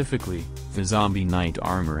specifically, the zombie knight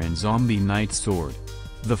armor and zombie knight sword.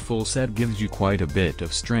 The full set gives you quite a bit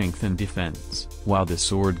of strength and defense, while the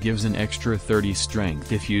sword gives an extra 30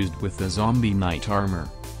 strength if used with the zombie knight armor.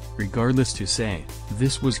 Regardless to say,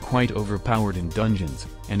 this was quite overpowered in dungeons,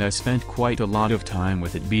 and I spent quite a lot of time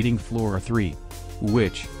with it beating floor 3.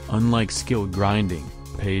 Which, unlike skill grinding,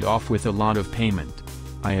 paid off with a lot of payment.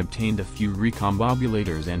 I obtained a few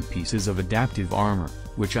recombobulators and pieces of adaptive armor,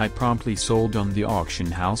 which I promptly sold on the auction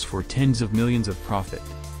house for tens of millions of profit.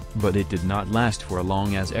 But it did not last for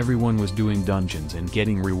long, as everyone was doing dungeons and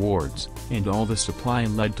getting rewards, and all the supply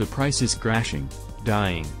led to prices crashing,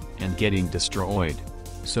 dying, and getting destroyed.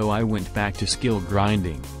 So I went back to skill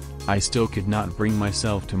grinding. I still could not bring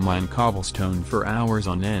myself to mine cobblestone for hours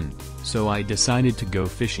on end, so I decided to go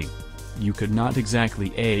fishing. You could not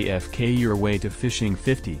exactly AFK your way to fishing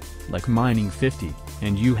 50, like mining 50,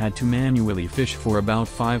 and you had to manually fish for about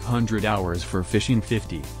 500 hours for fishing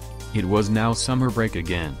 50. It was now summer break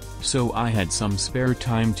again, so I had some spare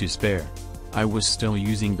time to spare. I was still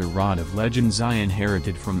using the Rod of Legends I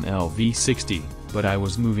inherited from LV60, but I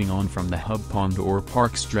was moving on from the hub pond or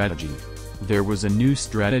park strategy. There was a new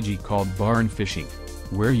strategy called barn fishing,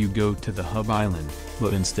 where you go to the hub island,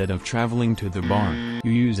 but instead of traveling to the barn,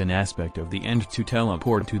 you use an aspect of the end to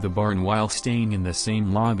teleport to the barn while staying in the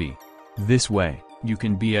same lobby. This way, you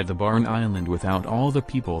can be at the barn island without all the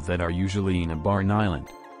people that are usually in a barn island.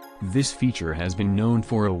 This feature has been known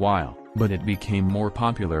for a while, but it became more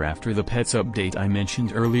popular after the pets update I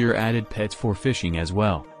mentioned earlier added pets for fishing as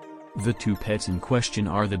well. The 2 pets in question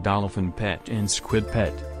are the dolphin pet and squid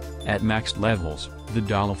pet. At maxed levels, the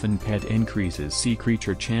dolphin pet increases sea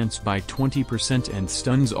creature chance by 20% and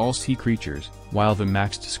stuns all sea creatures, while the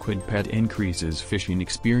maxed squid pet increases fishing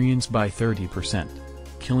experience by 30%.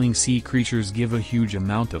 Killing sea creatures give a huge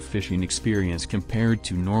amount of fishing experience compared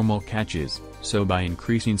to normal catches, so by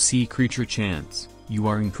increasing sea creature chance, you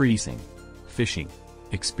are increasing fishing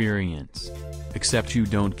experience. Except you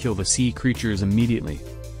don't kill the sea creatures immediately.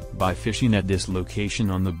 By fishing at this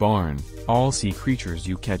location on the barn, all sea creatures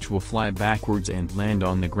you catch will fly backwards and land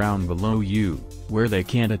on the ground below you, where they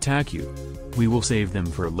can't attack you. We will save them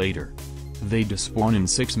for later. They despawn in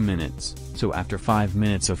 6 minutes, so after 5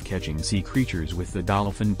 minutes of catching sea creatures with the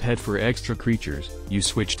dolphin pet for extra creatures, you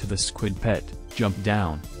switch to the squid pet, jump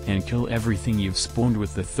down, and kill everything you've spawned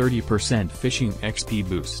with the 30% fishing XP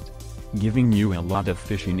boost, giving you a lot of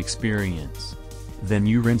fishing experience. Then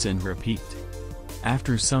you rinse and repeat.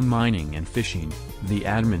 After some mining and fishing, the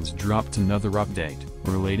admins dropped another update,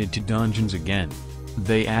 related to dungeons again.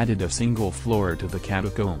 They added a single floor to the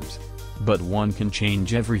catacombs. But one can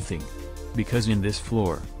change everything. Because in this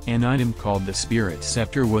floor, an item called the Spirit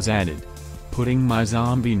Scepter was added, putting my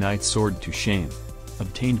zombie knight sword to shame.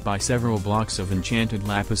 Obtained by several blocks of enchanted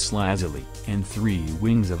lapis lazuli, and 3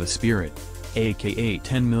 wings of a spirit, aka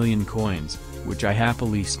 10 million coins, which I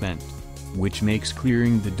happily spent. Which makes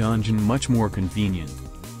clearing the dungeon much more convenient.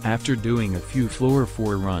 After doing a few floor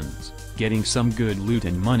 4 runs, getting some good loot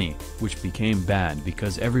and money, which became bad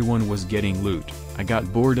because everyone was getting loot, I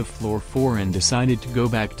got bored of floor 4 and decided to go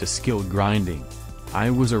back to skill grinding. I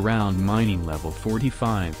was around mining level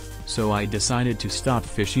 45, so I decided to stop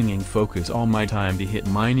fishing and focus all my time to hit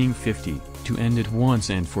mining 50, to end it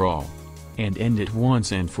once and for all. And end it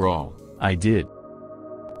once and for all, I did.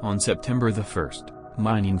 On September the 1st,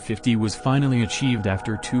 mining 50 was finally achieved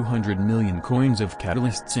after 200 million coins of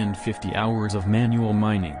catalysts and 50 hours of manual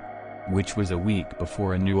mining. Which was a week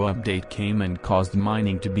before a new update came and caused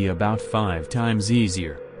mining to be about 5 times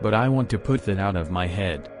easier, but I want to put that out of my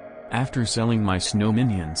head. After selling my snow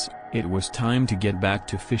minions, it was time to get back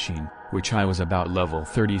to fishing, which I was about level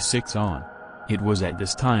 36 on. It was at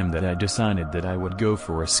this time that I decided that I would go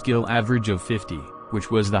for a skill average of 50, which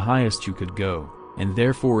was the highest you could go, and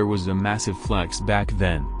therefore it was a massive flex back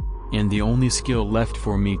then. And the only skill left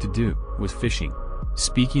for me to do was fishing.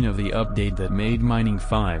 Speaking of the update that made mining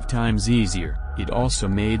 5 times easier, it also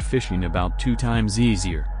made fishing about 2 times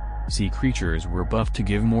easier. Sea creatures were buffed to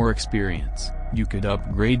give more experience. You could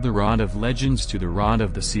upgrade the Rod of Legends to the Rod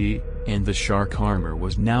of the Sea, and the shark armor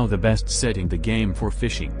was now the best set in the game for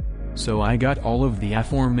fishing. So I got all of the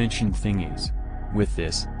aforementioned thingies. With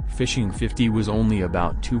this, fishing 50 was only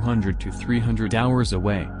about 200 to 300 hours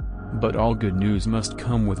away. But all good news must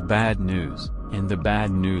come with bad news, and the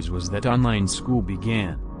bad news was that online school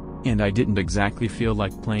began. And I didn't exactly feel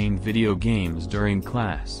like playing video games during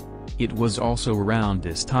class. It was also around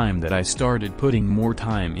this time that I started putting more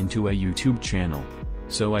time into a YouTube channel.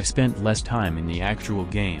 So I spent less time in the actual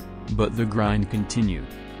game, but the grind continued.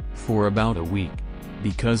 For about a week.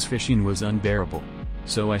 Because fishing was unbearable.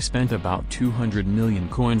 So I spent about 200 million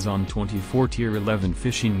coins on 24 tier 11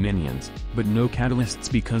 fishing minions, but no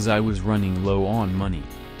catalysts because I was running low on money.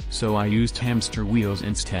 So I used hamster wheels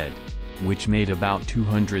instead. Which made about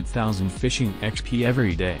 200,000 fishing XP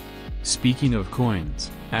every day. Speaking of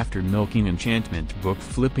coins, after milking enchantment book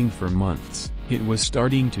flipping for months, it was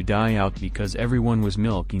starting to die out because everyone was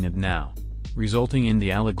milking it now. Resulting in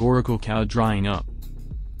the allegorical cow drying up.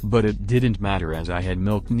 But it didn't matter as I had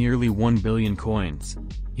milked nearly 1 billion coins.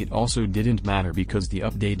 It also didn't matter because the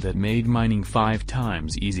update that made mining 5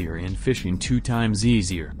 times easier and fishing 2 times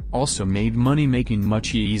easier also made money making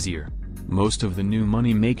much easier. Most of the new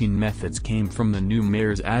money making methods came from the new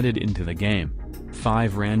mayors added into the game.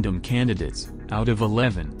 5 random candidates, out of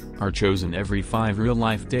 11, are chosen every 5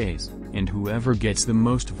 real-life days, and whoever gets the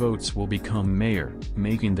most votes will become mayor,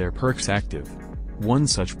 making their perks active. One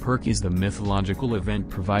such perk is the mythological event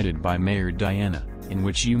provided by Mayor Diana, in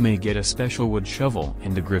which you may get a special wood shovel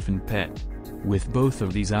and a griffin pet. With both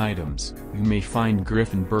of these items, you may find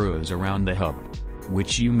griffin burrows around the hub,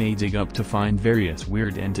 which you may dig up to find various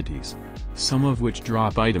weird entities, some of which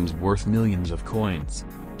drop items worth millions of coins.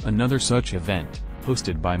 Another such event,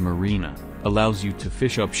 hosted by Marina, allows you to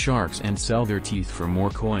fish up sharks and sell their teeth for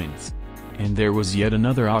more coins. And there was yet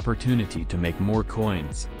another opportunity to make more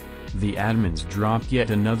coins. The admins dropped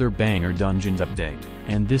yet another banger dungeons update,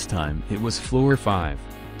 and this time it was floor 5.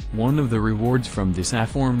 One of the rewards from this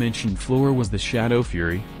aforementioned floor was the Shadow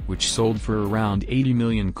Fury, which sold for around 80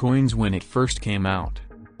 million coins when it first came out.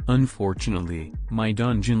 Unfortunately, my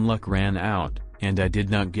dungeon luck ran out, and I did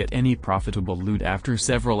not get any profitable loot after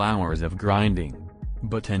several hours of grinding.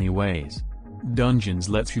 But anyways, dungeons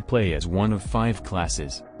lets you play as one of 5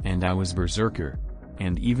 classes, and I was Berserker.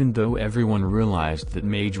 And even though everyone realized that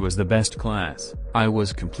Mage was the best class, I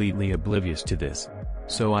was completely oblivious to this.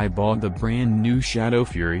 So I bought the brand new Shadow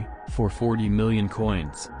Fury, for 40 million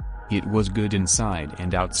coins. It was good inside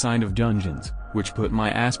and outside of dungeons, which put my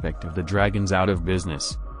aspect of the dragons out of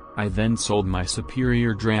business. I then sold my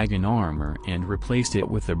superior dragon armor and replaced it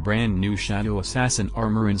with a brand new Shadow Assassin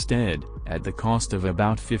armor instead, at the cost of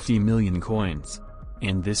about 50 million coins.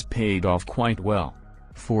 And this paid off quite well.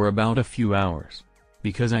 For about a few hours.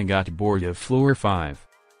 Because I got bored of floor 5.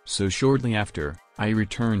 So shortly after, I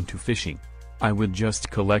returned to fishing. I would just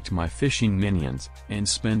collect my fishing minions, and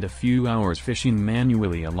spend a few hours fishing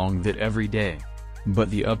manually along that every day. But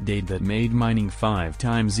the update that made mining 5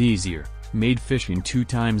 times easier, made fishing 2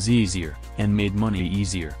 times easier, and made money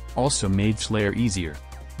easier, also made Slayer easier.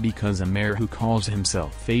 Because a mayor who calls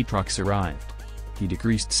himself Hypixel arrived. He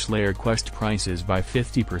decreased Slayer quest prices by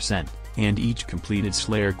 50%. And each completed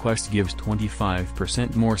Slayer quest gives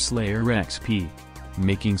 25% more Slayer XP,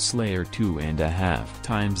 making Slayer 2.5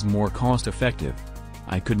 times more cost-effective.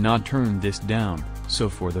 I could not turn this down, so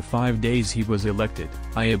for the 5 days he was elected,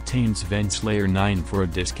 I obtained Sven Slayer 9 for a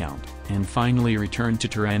discount, and finally returned to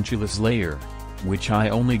Tarantula Slayer, which I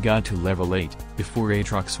only got to level 8, before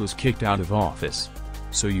Aatrox was kicked out of office.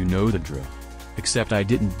 So you know the drill. Except I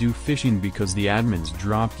didn't do fishing because the admins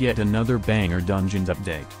dropped yet another banger dungeons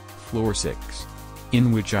update. Floor 6.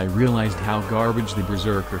 In which I realized how garbage the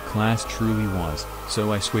Berserker class truly was,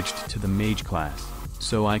 so I switched to the Mage class.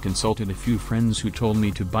 So I consulted a few friends who told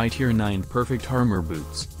me to buy tier 9 perfect armor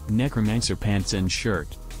boots, necromancer pants and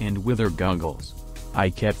shirt, and wither goggles. I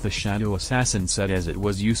kept the Shadow Assassin set as it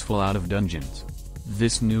was useful out of dungeons.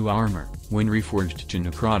 This new armor, when reforged to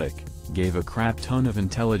necrotic, gave a crap ton of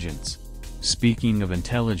intelligence. Speaking of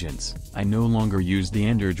intelligence, I no longer used the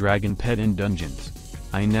Ender Dragon pet in dungeons.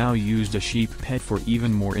 I now used a sheep pet for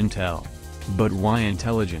even more intel. But why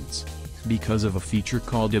intelligence? Because of a feature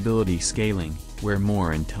called ability scaling, where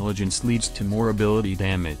more intelligence leads to more ability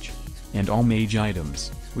damage. And all mage items,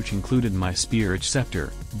 which included my spirit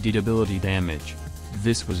scepter, did ability damage.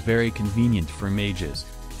 This was very convenient for mages.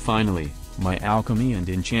 Finally, my alchemy and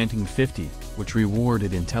enchanting 50, which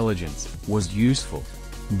rewarded intelligence, was useful.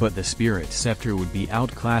 But the spirit scepter would be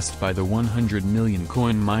outclassed by the 100 million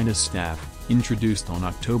coin Midas staff, introduced on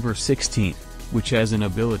October 16, which has an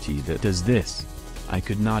ability that does this. I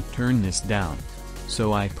could not turn this down.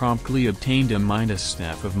 So I promptly obtained a Midas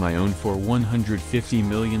staff of my own for 150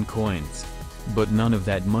 million coins. But none of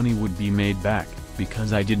that money would be made back,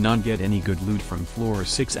 because I did not get any good loot from floor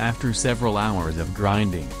 6 after several hours of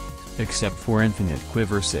grinding. Except for Infinite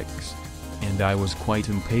Quiver 6. And I was quite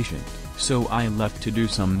impatient, so I left to do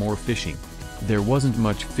some more fishing. There wasn't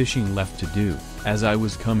much fishing left to do, as I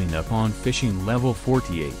was coming up on fishing level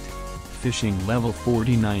 48. Fishing level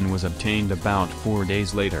 49 was obtained about 4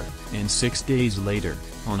 days later, and 6 days later,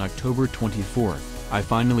 on October 24th, I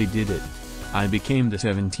finally did it. I became the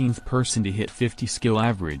 17th person to hit 50 skill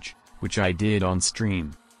average, which I did on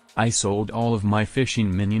stream. I sold all of my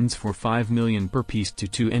fishing minions for 5 million per piece to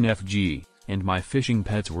 2 NFG, and my fishing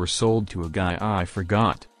pets were sold to a guy I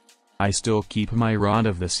forgot. I still keep my Rod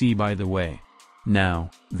of the Sea, by the way.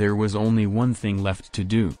 Now, there was only one thing left to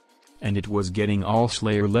do. And it was getting all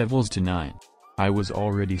Slayer levels to 9. I was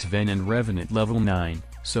already Sven and Revenant level 9,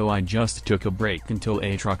 so I just took a break until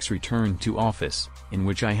Aatrox returned to office, in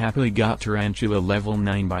which I happily got Tarantula level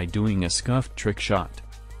 9 by doing a scuffed trick shot.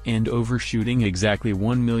 And overshooting exactly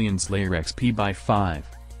 1 million Slayer XP by 5.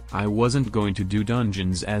 I wasn't going to do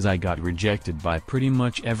dungeons as I got rejected by pretty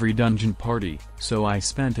much every dungeon party, so I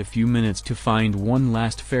spent a few minutes to find one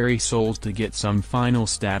last fairy souls to get some final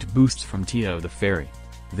stat boosts from Tio the Fairy.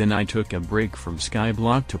 Then I took a break from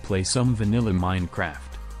Skyblock to play some vanilla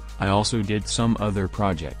Minecraft. I also did some other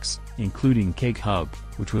projects, including Cake Hub,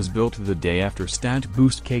 which was built the day after stat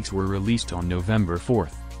boost cakes were released on November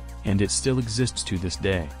 4th. And it still exists to this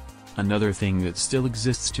day. Another thing that still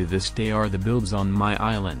exists to this day are the builds on my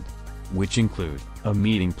island, which include a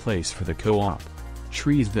meeting place for the co-op,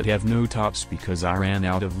 trees that have no tops because I ran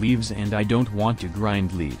out of leaves and I don't want to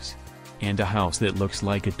grind leaves, and a house that looks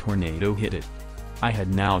like a tornado hit it. I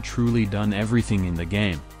had now truly done everything in the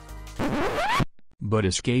game. But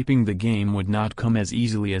escaping the game would not come as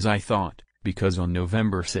easily as I thought, because on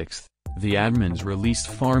November 6th, the admins released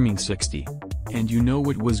Farming 60. And you know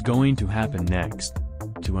what was going to happen next.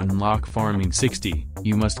 To unlock Farming 60,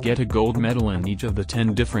 you must get a gold medal in each of the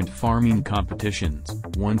 10 different farming competitions,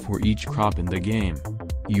 one for each crop in the game.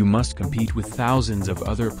 You must compete with thousands of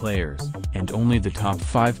other players, and only the top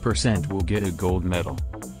 5% will get a gold medal.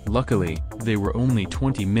 Luckily, they were only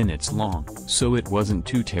 20 minutes long, so it wasn't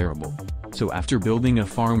too terrible. So after building a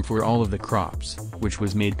farm for all of the crops, which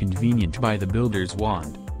was made convenient by the builder's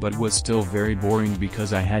wand, but was still very boring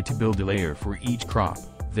because I had to build a layer for each crop,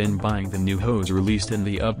 then buying the new hose released in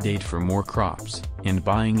the update for more crops, and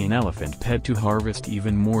buying an elephant pet to harvest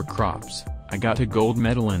even more crops, I got a gold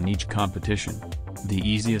medal in each competition. The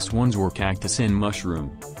easiest ones were cactus and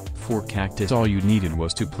mushroom. For cactus all you needed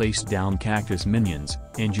was to place down cactus minions,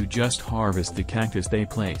 and you just harvest the cactus they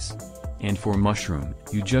place. And for mushroom,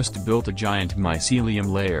 you just built a giant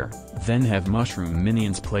mycelium layer, then have mushroom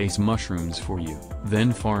minions place mushrooms for you,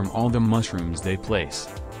 then farm all the mushrooms they place.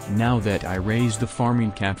 Now that I raised the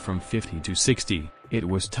farming cap from 50 to 60, it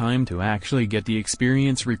was time to actually get the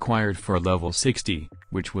experience required for level 60,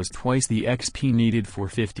 which was twice the XP needed for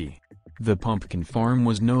 50. The pumpkin farm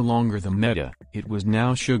was no longer the meta, it was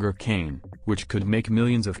now sugar cane, which could make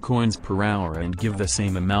millions of coins per hour and give the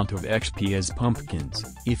same amount of XP as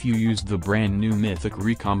pumpkins, if you used the brand new mythic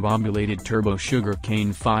recombobulated turbo sugar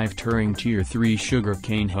cane 5 Turing tier 3 sugar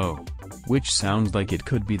cane hoe. Which sounds like it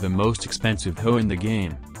could be the most expensive hoe in the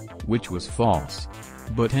game. Which was false.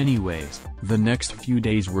 But anyways, the next few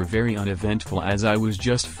days were very uneventful as I was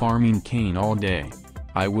just farming cane all day.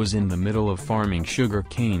 I was in the middle of farming sugar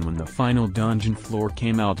cane when the final dungeon floor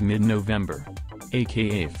came out mid-November,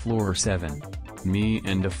 aka floor 7. Me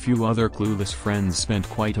and a few other clueless friends spent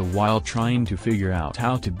quite a while trying to figure out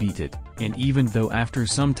how to beat it, and even though after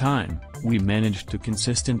some time, we managed to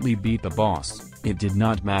consistently beat the boss, it did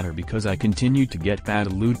not matter because I continued to get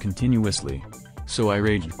bad loot continuously. So I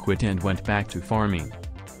rage quit and went back to farming.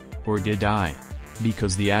 Or did I?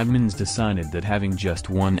 Because the admins decided that having just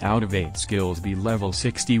 1 out of 8 skills be level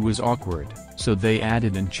 60 was awkward, so they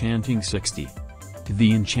added enchanting 60.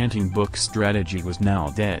 The enchanting book strategy was now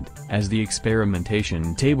dead, as the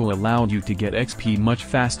experimentation table allowed you to get XP much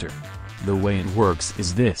faster. The way it works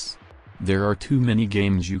is this. There are too many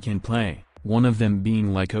games you can play, one of them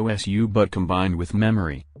being like OSU but combined with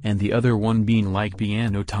memory, and the other one being like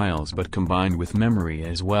piano tiles but combined with memory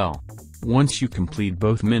as well. Once you complete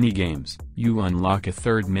both minigames, you unlock a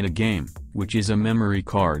third minigame, which is a memory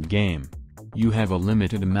card game. You have a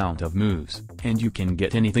limited amount of moves, and you can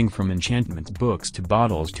get anything from enchantment books to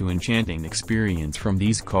bottles to enchanting experience from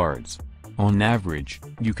these cards. On average,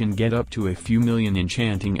 you can get up to a few million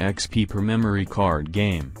enchanting XP per memory card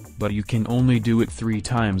game, but you can only do it 3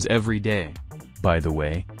 times every day. By the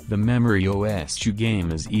way, the memory OSU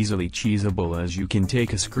game is easily cheesable as you can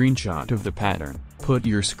take a screenshot of the pattern, Put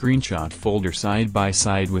your screenshot folder side by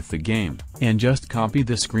side with the game, and just copy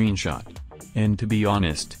the screenshot. And to be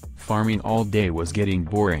honest, farming all day was getting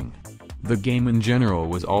boring. The game in general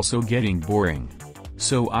was also getting boring.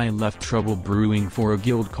 So I left trouble brewing for a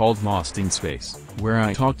guild called Lost in Space, where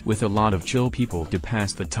I talked with a lot of chill people to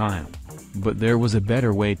pass the time. But there was a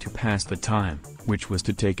better way to pass the time, which was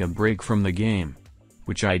to take a break from the game.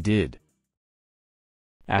 Which I did.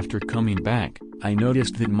 After coming back, I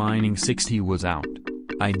noticed that Mining 60 was out.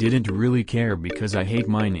 I didn't really care because I hate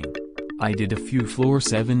mining. I did a few floor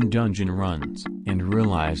 7 dungeon runs, and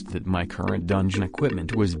realized that my current dungeon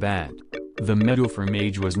equipment was bad. The metal for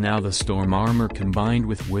mage was now the storm armor combined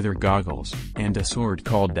with wither goggles, and a sword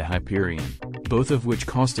called the Hyperion, both of which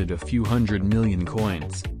costed a few 100 million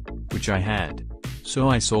coins. Which I had. So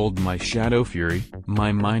I sold my Shadow Fury,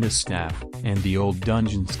 my Midas Staff, and the old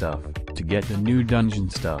dungeon stuff, to get the new dungeon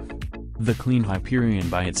stuff. The clean Hyperion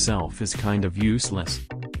by itself is kind of useless.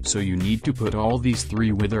 So you need to put all these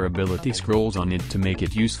 3 wither ability scrolls on it to make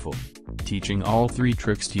it useful. Teaching all 3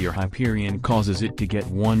 tricks to your Hyperion causes it to get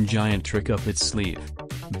one giant trick up its sleeve.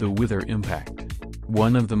 The Wither Impact.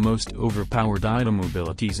 One of the most overpowered item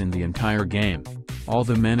abilities in the entire game. All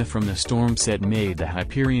the mana from the storm set made the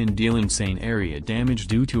Hyperion deal insane area damage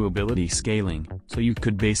due to ability scaling, so you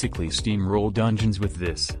could basically steamroll dungeons with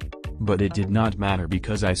this. But it did not matter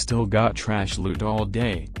because I still got trash loot all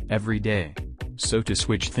day, every day. So to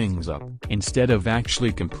switch things up, instead of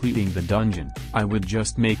actually completing the dungeon, I would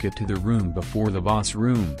just make it to the room before the boss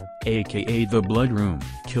room, aka the blood room,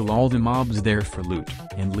 kill all the mobs there for loot,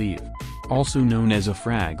 and leave. Also known as a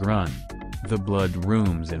frag run. The blood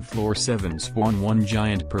rooms in floor 7 spawn 1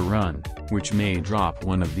 giant per run, which may drop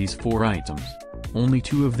one of these 4 items. Only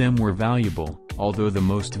 2 of them were valuable, although the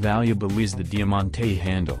most valuable is the Diamante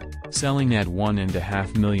handle, selling at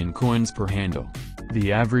 1.5 million coins per handle.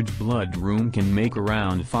 The average blood room can make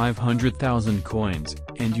around 500,000 coins,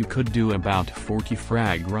 and you could do about 40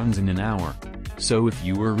 frag runs in an hour. So if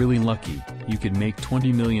you were really lucky, you could make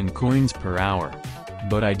 20 million coins per hour.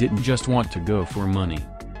 But I didn't just want to go for money.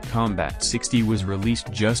 Combat 60 was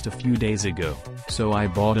released just a few days ago, so I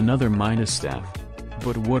bought another Midas Staff.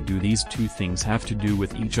 But what do these 2 things have to do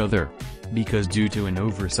with each other? Because due to an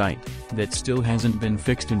oversight, that still hasn't been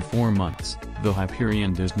fixed in 4 months, the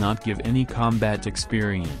Hyperion does not give any combat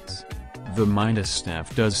experience. The Midas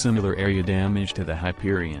Staff does similar area damage to the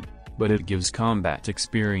Hyperion, but it gives combat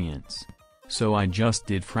experience. So I just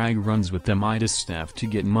did frag runs with the Midas Staff to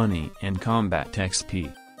get money and combat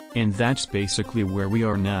XP. And that's basically where we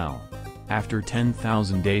are now. After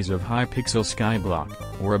 10,000 days of Hypixel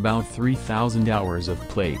Skyblock, or about 3,000 hours of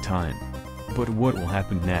playtime. But what will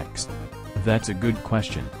happen next? That's a good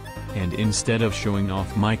question. And instead of showing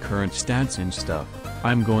off my current stats and stuff,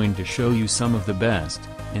 I'm going to show you some of the best,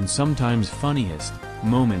 and sometimes funniest,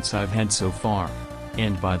 moments I've had so far.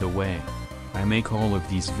 And by the way, I make all of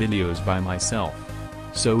these videos by myself.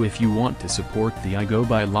 So if you want to support the I Go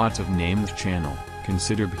By Lots of Names channel,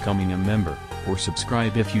 consider becoming a member, or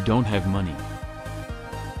subscribe if you don't have money.